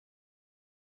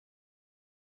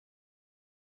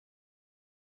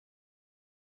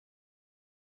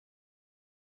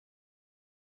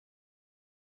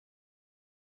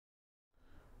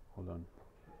hold on.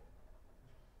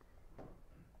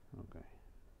 Okay.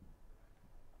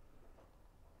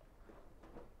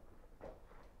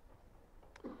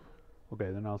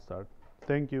 Okay, then I'll start.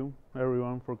 Thank you,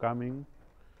 everyone, for coming.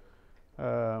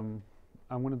 I'm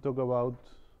going to talk about,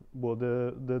 well,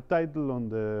 the title on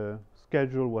the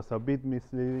schedule was a bit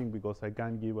misleading because I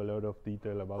can't give a lot of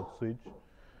detail about Switch.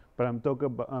 But I'm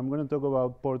going to talk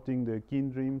about porting the King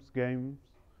Dreams games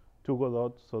to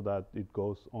Godot so that it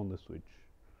goes on the Switch.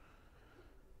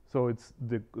 So it's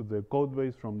the code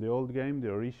base from the old game, the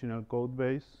original code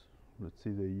base. Let's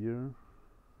see the year.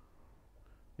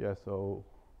 Yeah, so,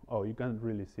 oh, you can't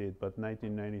really see it, but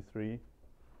 1993,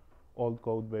 old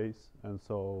code base. And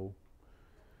so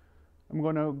I'm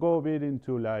going to go a bit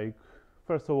into, like,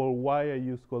 first of all, why I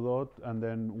use Godot, and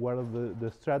then what are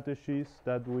the strategies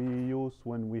that we use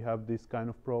when we have this kind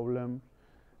of problem,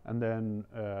 and then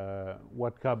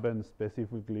what happens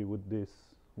specifically with this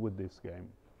game,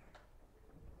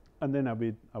 and then a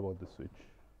bit about the Switch.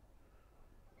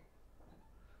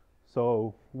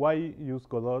 So why use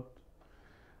Godot?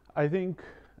 I think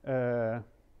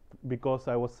because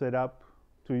I was set up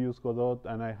to use Godot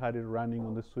and I had it running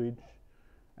on the Switch,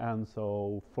 and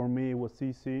so for me it was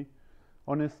easy.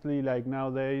 Honestly, like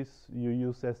nowadays, you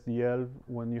use SDL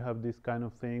when you have this kind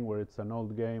of thing where it's an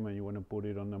old game and you want to put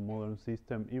it on a modern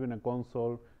system. Even a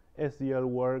console, SDL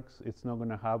works. It's not going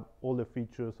to have all the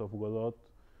features of Godot,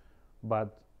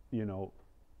 but you know,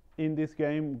 in this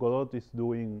game, Godot is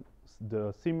doing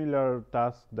the similar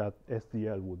task that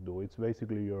SDL would do. It's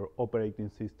basically your operating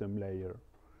system layer.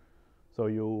 So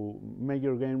you make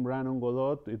your game run on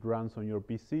Godot, it runs on your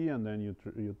PC, and then you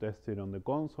test it on the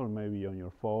console, maybe on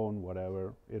your phone,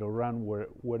 whatever. It'll run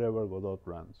wherever Godot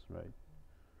runs, right?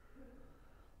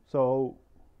 So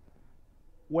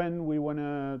when we want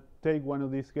to take one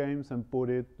of these games and put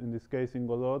it, in this case in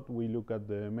Godot, we look at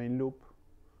the MainLoop.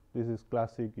 This is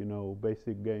classic, you know,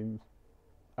 basic games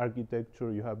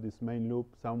architecture. You have this MainLoop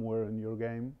somewhere in your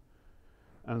game,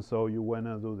 and so you want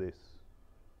to do this.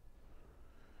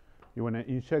 You want to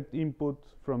inject input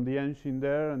from the engine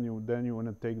there, and then you want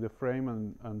to take the frame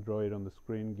and draw it on the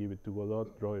screen, give it to Godot,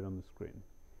 draw it on the screen.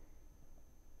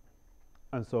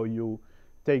 And so you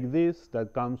take this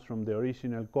that comes from the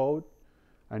original code,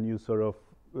 and you sort of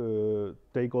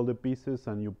take all the pieces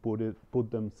and you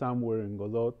put them somewhere in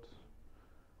Godot.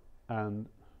 And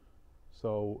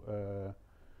so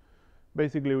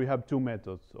basically we have two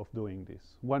methods of doing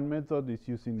this. One method is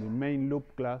using the MainLoop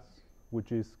class,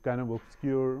 which is kind of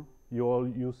obscure. You all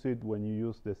use it when you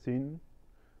use the scene.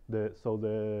 So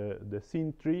the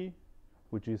scene tree,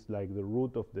 which is like the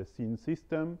root of the scene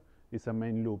system, is a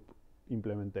MainLoop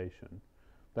implementation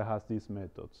that has these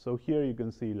methods. So here you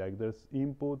can see, like, there's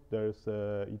input, there's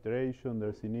iteration,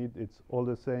 there's init. It's all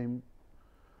the same.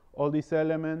 All these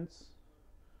elements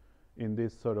in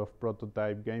this sort of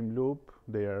prototype game loop,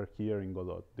 they are here in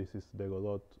Godot. This is the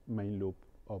Godot MainLoop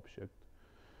object.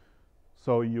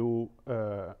 So you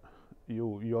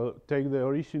take the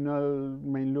original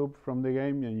MainLoop from the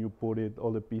game and you put it,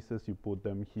 all the pieces, you put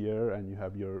them here, and you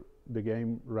have the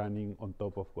game running on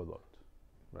top of Godot,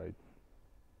 right?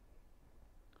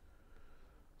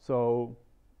 So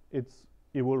it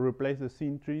will replace the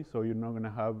scene tree, so you're not going to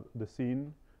have the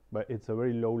scene, but it's a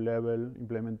very low level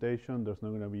implementation. There's not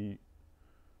going to be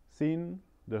scene.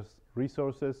 There's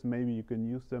resources. Maybe you can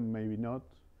use them, maybe not.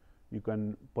 You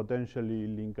can potentially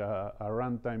link a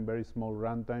runtime, very small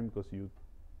runtime, because you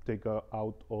take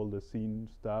out all the scene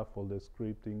stuff, all the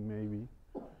scripting maybe.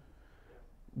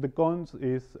 The cons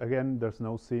is, again, there's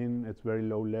no scene. It's very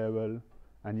low level,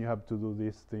 and you have to do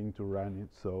this thing to run it.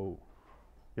 So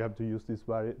you have to use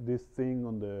this thing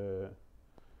on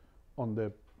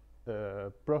the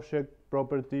project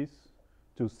properties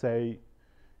to say,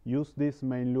 use this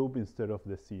MainLoop instead of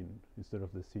the scene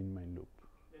MainLoop.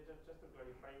 Just to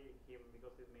clarify him,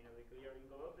 because it may not be clear, in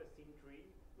Godot, the scene tree,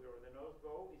 where the nodes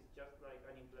go, is just like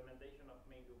an implementation of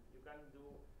MainLoop. You can do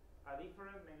a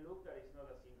different MainLoop that is not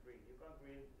a scene tree. You can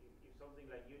create, if something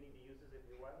like Unity uses, if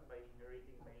you want, by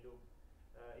inheriting MainLoop.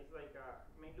 It's like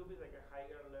MainLoop is like a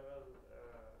higher level,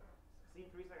 scene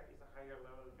tree is a higher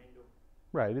level MainLoop.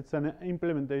 Right, it's an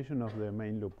implementation of the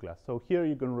MainLoop class. So here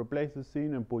you can replace the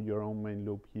scene and put your own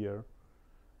MainLoop here,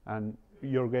 and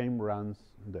your game runs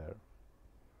there.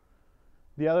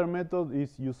 The other method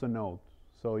is use a node.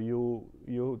 So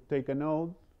you take a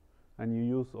node and you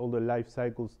use all the life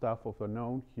cycle stuff of a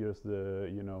node. Here's the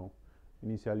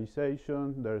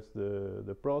initialization. There's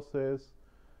the process.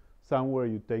 Somewhere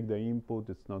you take the input.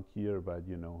 It's not here, but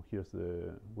here's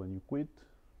the when you quit.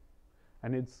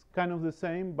 And it's kind of the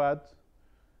same, but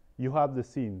you have the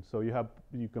scene. So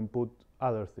you can put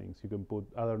other things. You can put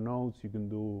other nodes, you can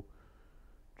do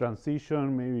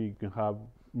transition, maybe you can have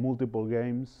multiple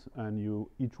games and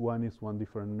each one is one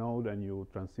different node and you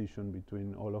transition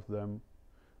between all of them.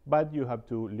 But you have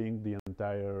to link the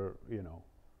entire,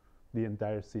 the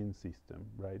entire scene system,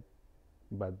 right?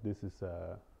 But this is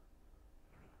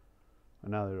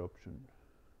another option.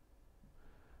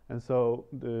 And so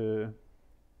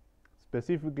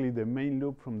specifically the main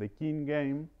loop from the King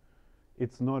game,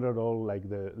 it's not at all like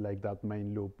that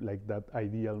main loop, like that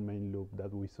ideal main loop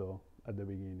that we saw at the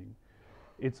beginning.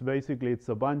 It's basically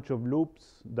a bunch of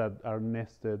loops that are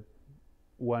nested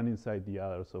one inside the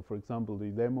other. So for example, the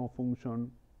demo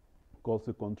function calls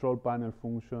the control panel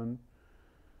function,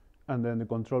 and then the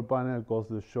control panel calls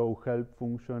the show help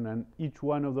function, and each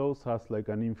one of those has like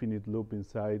an infinite loop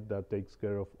inside that takes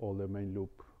care of all the main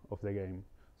loop of the game.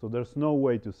 So there's no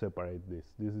way to separate this.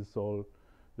 This is all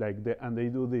like and they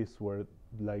do this where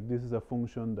like this is a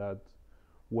function that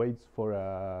waits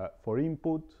for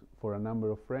input for a number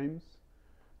of frames,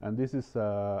 and this is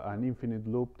an infinite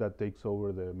loop that takes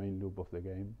over the main loop of the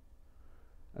game.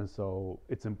 And so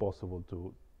it's impossible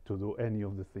to do any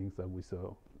of the things that we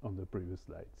saw on the previous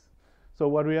slides. So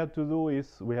what we have to do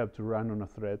is we have to run on a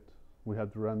thread. We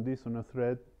have to run this on a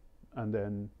thread and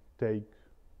then take,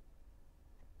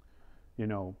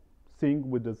 sync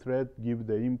with the thread, give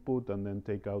the input, and then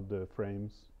take out the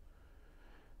frames.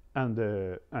 And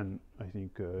I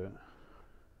think,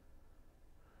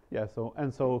 yeah.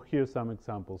 So here's some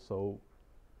examples. So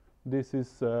this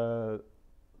is the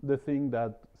thing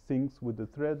that syncs with the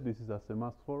thread. This is a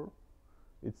semaphore.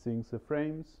 It syncs the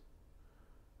frames,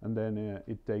 and then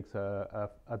it takes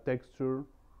a texture,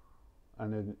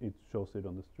 and then it shows it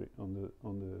on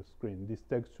the screen. This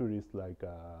texture is like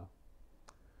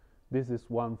this is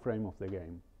one frame of the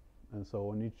game, and so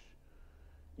on each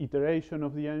iteration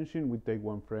of the engine, we take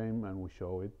one frame and we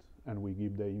show it, and we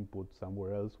give the input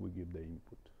somewhere else. We give the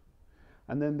input,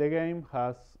 and then the game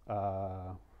has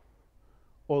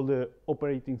all the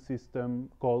operating system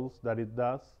calls that it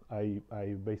does. I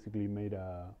basically made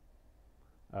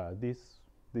this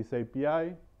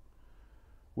API,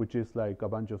 which is like a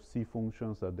bunch of C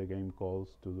functions that the game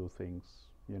calls to do things.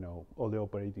 All the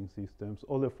operating systems,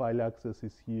 all the file access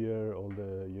is here, all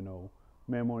the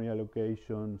memory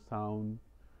allocation, sound,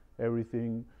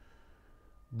 everything.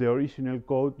 The original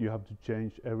code, you have to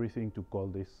change everything to call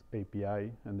this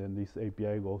API, and then this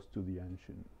API goes to the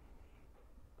engine.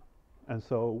 And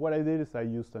so what I did is I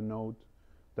used a node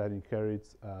that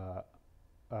inherits a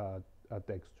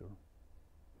texture.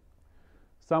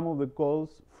 Some of the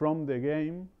calls from the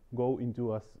game go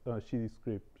into a CD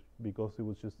script because it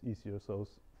was just easier. So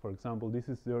for example, this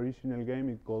is the original game.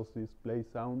 It calls this play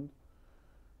sound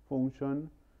function,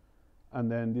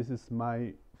 and then this is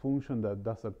my function that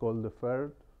does a call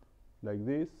deferred like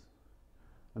this,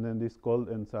 and then this call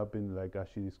ends up in like a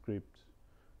CD script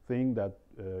thing that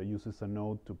uses a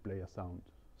node to play a sound.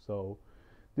 So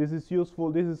this is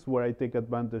useful. This is where I take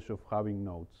advantage of having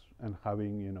nodes and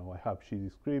having, I have CD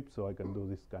script, so I can do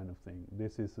this kind of thing.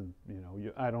 This isn't,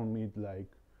 I don't need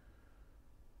like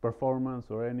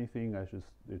performance or anything.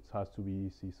 It has to be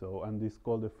easy. So, and this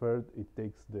call deferred, it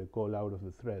takes the call out of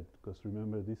the thread, because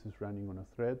remember, this is running on a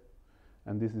thread,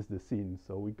 and this is the scene.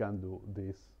 So we can do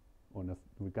this on a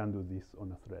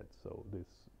thread. So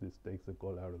this takes the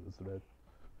call out of the thread.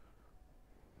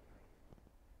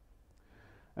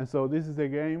 And so this is the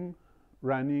game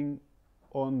running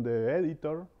on the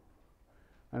editor,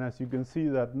 and as you can see,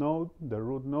 that node, the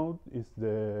root node,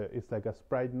 it's like a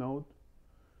sprite node,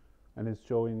 and it's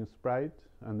showing a sprite,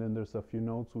 and then there's a few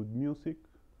nodes with music,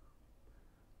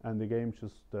 and the game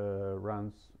just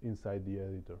runs inside the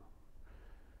editor.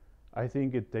 I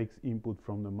think it takes input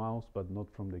from the mouse, but not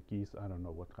from the keys. I don't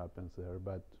know what happens there,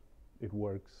 but it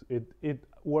works. It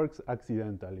works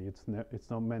accidentally. It's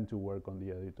not meant to work on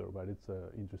the editor, but it's an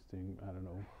interesting, I don't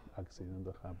know, accident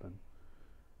that happened.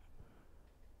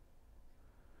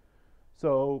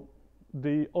 So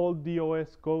the old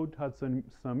DOS code had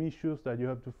some issues that you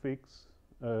have to fix.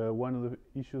 One of the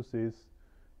issues is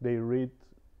they read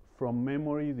from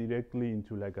memory directly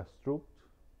into like a struct.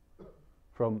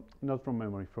 Not from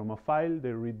memory, from a file,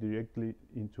 they read directly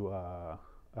into a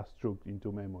struct,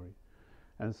 into memory.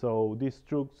 And so these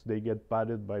structs, they get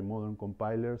padded by modern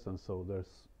compilers, and so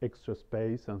there's extra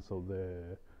space, and so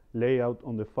the layout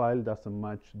on the file doesn't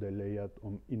match the layout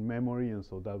in memory, and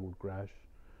so that would crash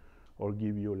or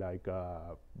give you like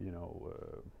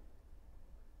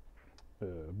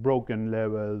broken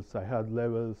levels. I had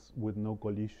levels with no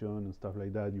collision and stuff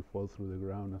like that. You fall through the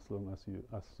ground as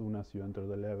soon as you enter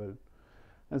the level.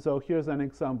 And so here's an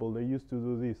example. They used to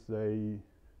do this.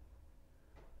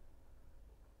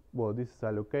 well, this is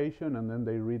allocation, and then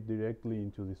they read directly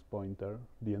into this pointer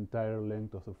the entire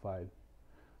length of the file.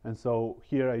 And so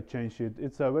here I change it.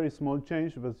 It's a very small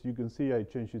change, but as you can see, I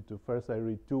change it to first I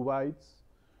read 2 bytes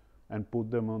and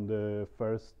put them on the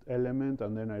first element,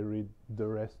 and then I read the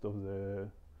rest of the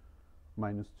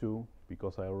 -2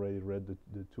 because I already read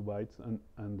the 2 bytes,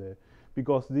 and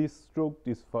because this struct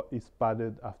is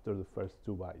padded after the first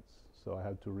 2 bytes. So I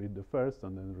have to read the first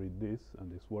and then read this,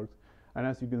 and this works. And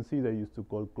as you can see, they used to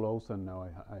call close, and now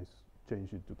I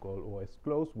changed it to call OS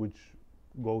close, which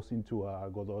goes into a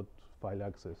Godot file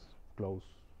access close.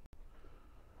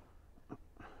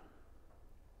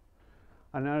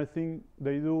 Another thing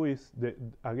they do is,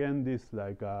 again, this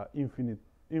like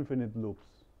infinite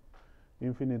loops.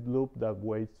 Infinite loop that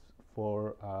waits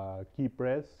for a key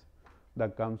press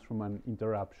that comes from an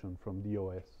interruption from the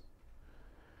OS.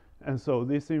 And so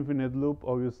this infinite loop,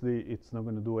 obviously, it's not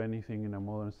going to do anything in a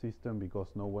modern system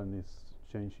because no one is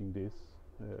changing this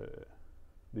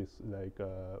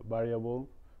variable.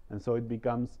 And so it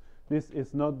becomes, this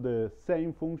is not the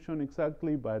same function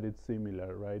exactly, but it's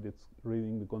similar, right? It's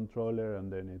reading the controller,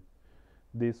 and then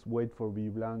this wait for v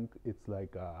blank, it's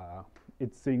like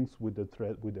it syncs with the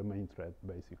thread, with the main thread,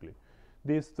 basically.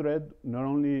 This thread, not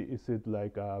only is it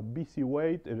like a busy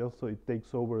wait, it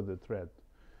takes over the thread.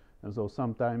 And so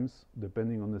sometimes,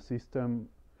 depending on the system,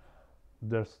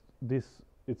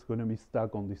 it's going to be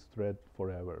stuck on this thread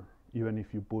forever, even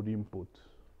if you put input.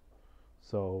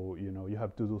 So, you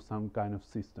have to do some kind of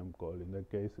system call. In that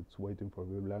case, it's waiting for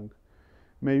v blank.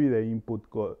 Maybe the input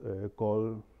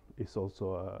call is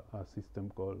also a system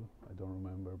call. I don't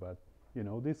remember, but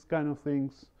these kind of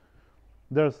things.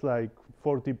 There's like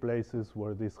 40 places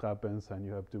where this happens, and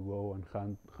you have to go and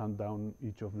hunt down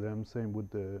each of them. Same with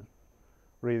the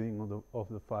reading of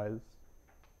the files.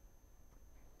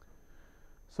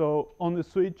 So on the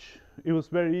Switch, it was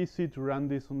very easy to run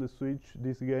this on the Switch.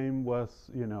 This game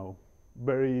was,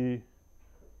 very,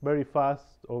 very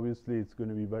fast. Obviously, it's going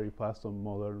to be very fast on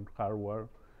modern hardware.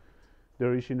 The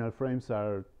original frames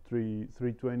are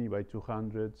 320 by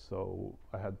 200, so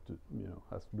I had to,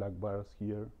 has black bars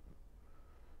here.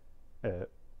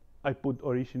 I put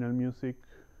original music,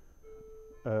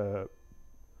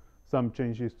 some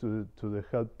changes to the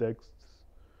help texts,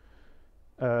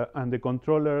 and the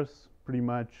controllers. Pretty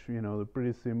much, they're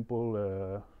pretty simple.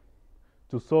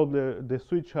 To solve the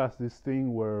Switch has this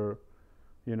thing where,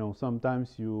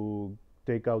 sometimes you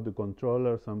take out the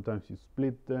controller, sometimes you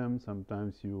split them,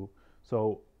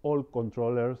 so all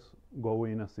controllers go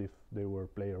in as if they were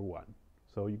player 1.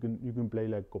 So you can play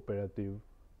like cooperative.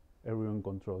 Everyone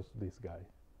controls this guy.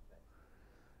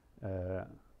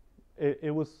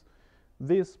 It was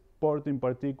this port in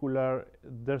particular.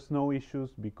 There's no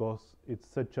issues because it's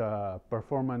such a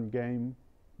performant game.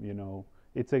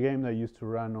 It's a game that used to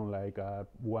run on like a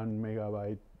 1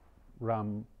 megabyte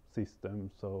RAM system,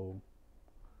 so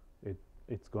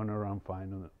it's gonna run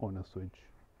fine on a Switch.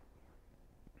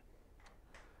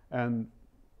 And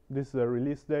this is the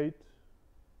release date.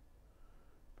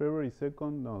 February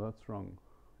 2nd? No, that's wrong.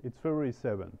 It's February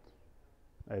 7th.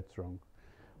 It's wrong.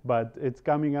 But it's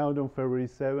coming out on February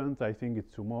 7th. I think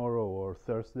it's tomorrow or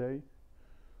Thursday.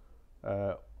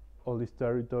 All these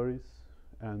territories.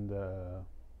 And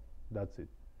that's it.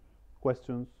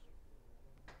 Questions?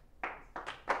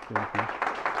 Thank you.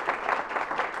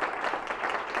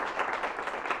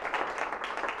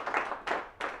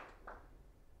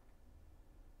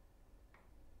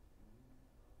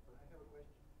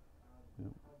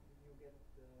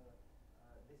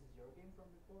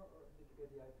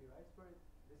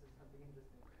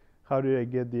 How did I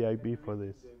get the IP for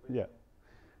this?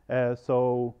 Yeah.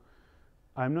 So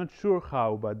I'm not sure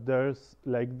how, but there's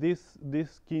like this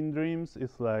Skin Dreams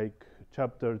is like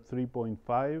chapter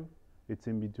 3.5. It's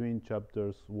in between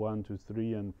chapters 1 to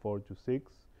 3 and 4 to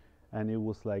 6. And it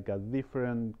was like a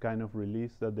different kind of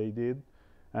release that they did.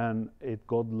 And it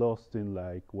got lost in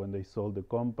like when they sold the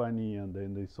company, and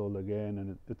then they sold again,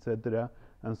 and etc.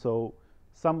 And so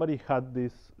somebody had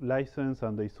this license,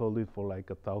 and they sold it for like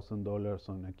 $1,000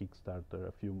 on a Kickstarter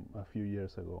a few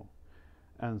years ago.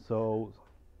 And so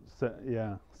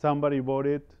yeah, somebody bought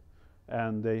it,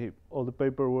 and all the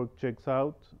paperwork checks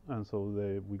out, and so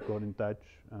we got in touch,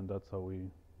 and that's how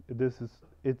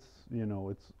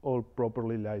it's all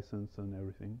properly licensed and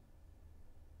everything.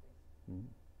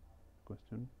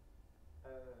 Question?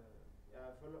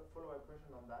 Follow-up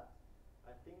question on that.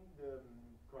 I think the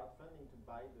crowdfunding to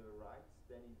buy the rights,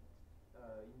 then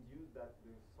it induced that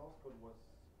the source code was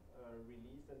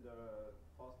released under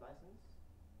false license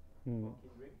for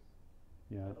Kindrix.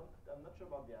 Yeah. I'm not sure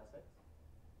about the assets,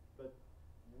 but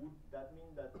would that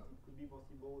mean that it could be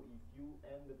possible if you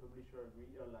and the publisher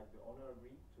agree, or like the owner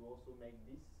agree, to also make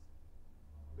this,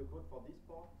 the code for this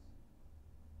port,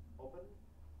 open?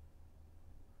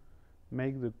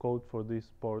 Make the code for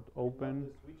this port open.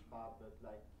 Not the switch part, but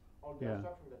like all the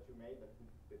abstraction that you made that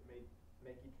could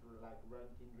make it like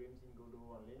run Teen Dreams in Godot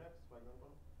on Linux, for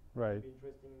example. Right. It would be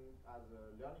interesting as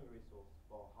a learning resource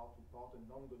for how to port a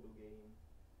non-Godot game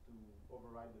to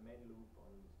override the main loop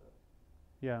and stuff.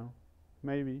 Yeah,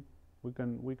 maybe we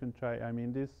can try. I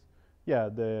mean, this, yeah,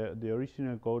 the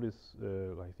original code is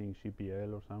I think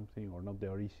GPL or something, or not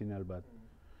the original, but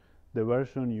the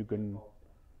version you can,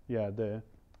 yeah, the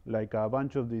like a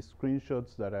bunch of these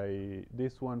screenshots that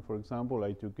this one, for example,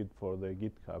 I took it for the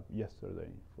GitHub yesterday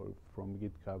from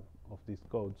GitHub of this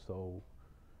code.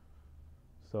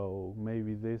 So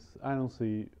maybe this, I don't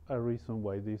see a reason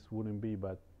why this wouldn't be,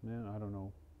 but yeah, I don't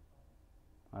know.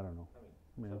 I mean,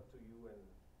 it's up to you and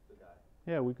the guy.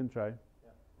 Yeah, we can try.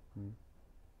 Yeah.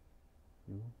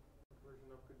 What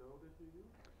version of Godot did you use?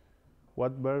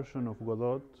 What version of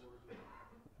Godot?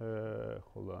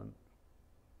 Hold on.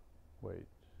 Wait.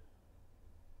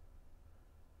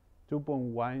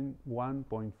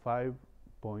 2.1.5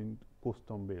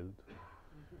 custom build.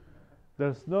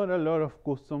 There's not a lot of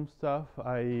custom stuff.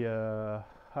 I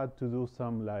had to do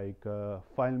some like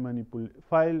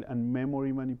file and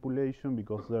memory manipulation,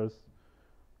 because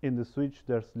in the switch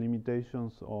there's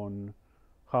limitations on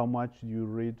how much you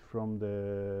read from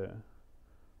the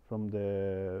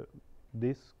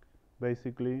disk,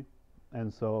 basically,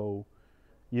 and so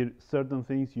certain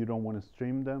things you don't want to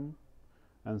stream them,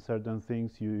 and certain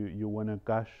things you want to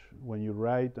cache when you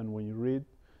write and when you read.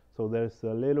 So there's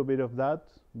a little bit of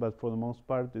that, but for the most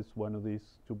part it's one of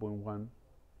these 2.1.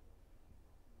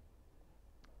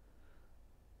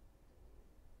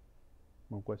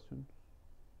 More questions?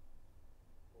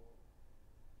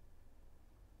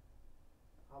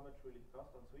 How much will it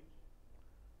cost on Switch?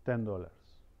 $10.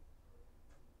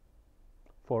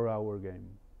 4-hour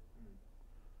game.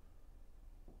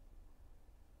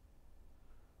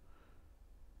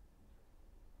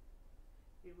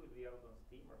 It would be out on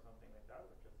Steam or something like that,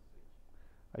 or just Switch?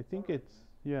 I think I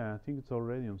think it's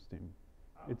already on Steam.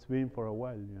 It's been for a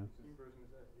while, yeah. Steam version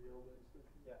is SDL based.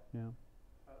 Yeah.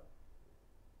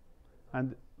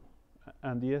 And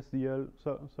the SDL,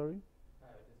 sorry? So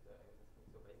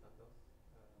based on those, you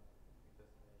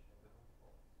just mentioned also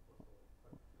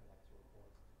an actual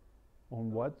port.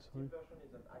 On what? Steam version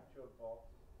is an actual port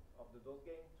of the DOS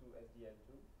game to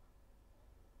SDL2.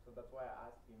 So that's why I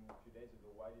asked him a few days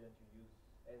ago, why didn't you use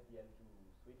SDL2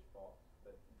 Switch port?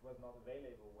 But it was not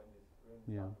available when we started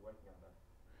working on that.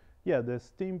 Yeah, the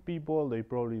Steam people, they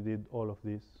probably did all of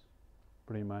this,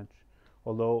 pretty much.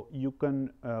 Although you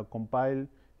can compile,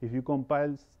 if you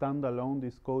compile standalone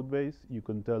this code base, you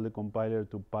can tell the compiler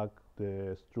to pack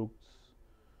the structs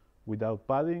without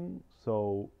padding,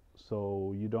 so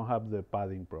you don't have the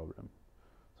padding problem.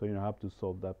 So you don't have to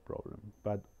solve that problem.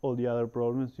 But all the other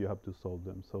problems, you have to solve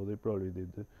them. So they probably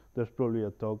did. There's probably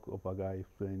a talk of a guy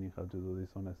explaining how to do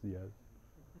this on SDL.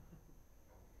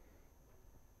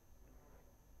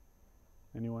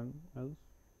 Anyone else?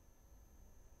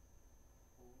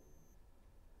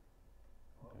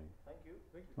 Thank you.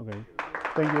 Okay.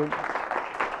 Thank you.